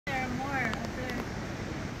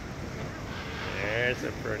There's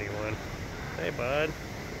a pretty one. Hey, bud.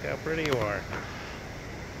 Look how pretty you are.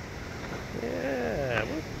 Yeah.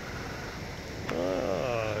 Whoop.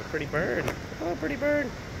 Oh, pretty bird. Oh, pretty bird.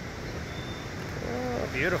 Oh,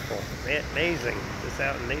 beautiful. Amazing. Just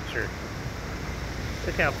out in nature.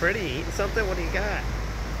 Look how pretty. You eating something? What do you got?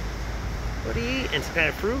 What are you eating? Some kind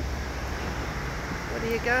of fruit? What do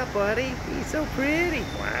you got, buddy? He's so pretty.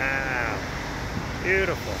 Wow.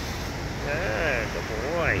 Beautiful. Yeah, good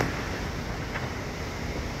boy.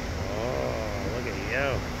 Oh, look at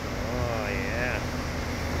you. Oh, yeah.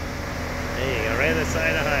 There you go, right on the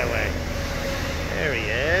side of the highway. There he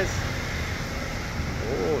is.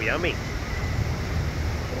 Oh, yummy.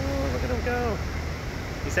 Oh, look at him go.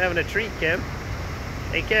 He's having a treat, Kim.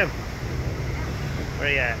 Hey, Kim.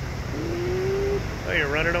 Where you at? Oh, you're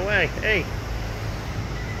running away. Hey.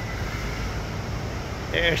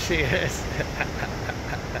 There she is.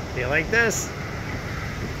 Do you like this?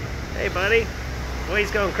 Hey, buddy. Oh,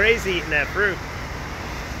 he's going crazy eating that fruit.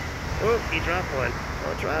 Oh, he dropped one.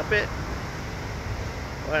 Don't drop it.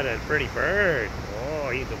 What a pretty bird. Oh,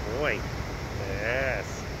 he's a boy.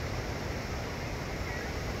 Yes.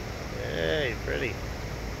 Yeah, he's pretty.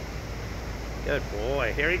 Good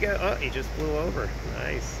boy. Here he goes. Oh, he just flew over.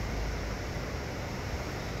 Nice.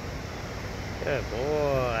 Good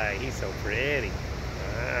boy. He's so pretty.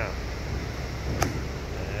 Wow.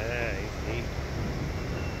 Yeah, he's neat.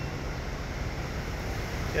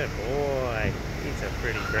 Good boy. He's a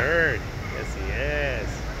pretty bird. Yes, he is.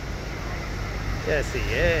 Yes, he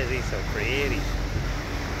is. He's so pretty.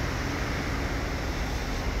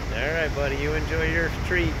 All right, buddy. You enjoy your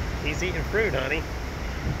treat. He's eating fruit, honey.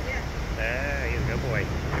 Yeah. Ah, he's a good boy.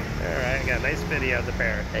 All right, I got a nice video of the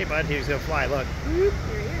parrot. Hey, bud. He's going to fly. Look. Here he is.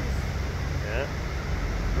 Yeah.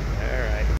 All right.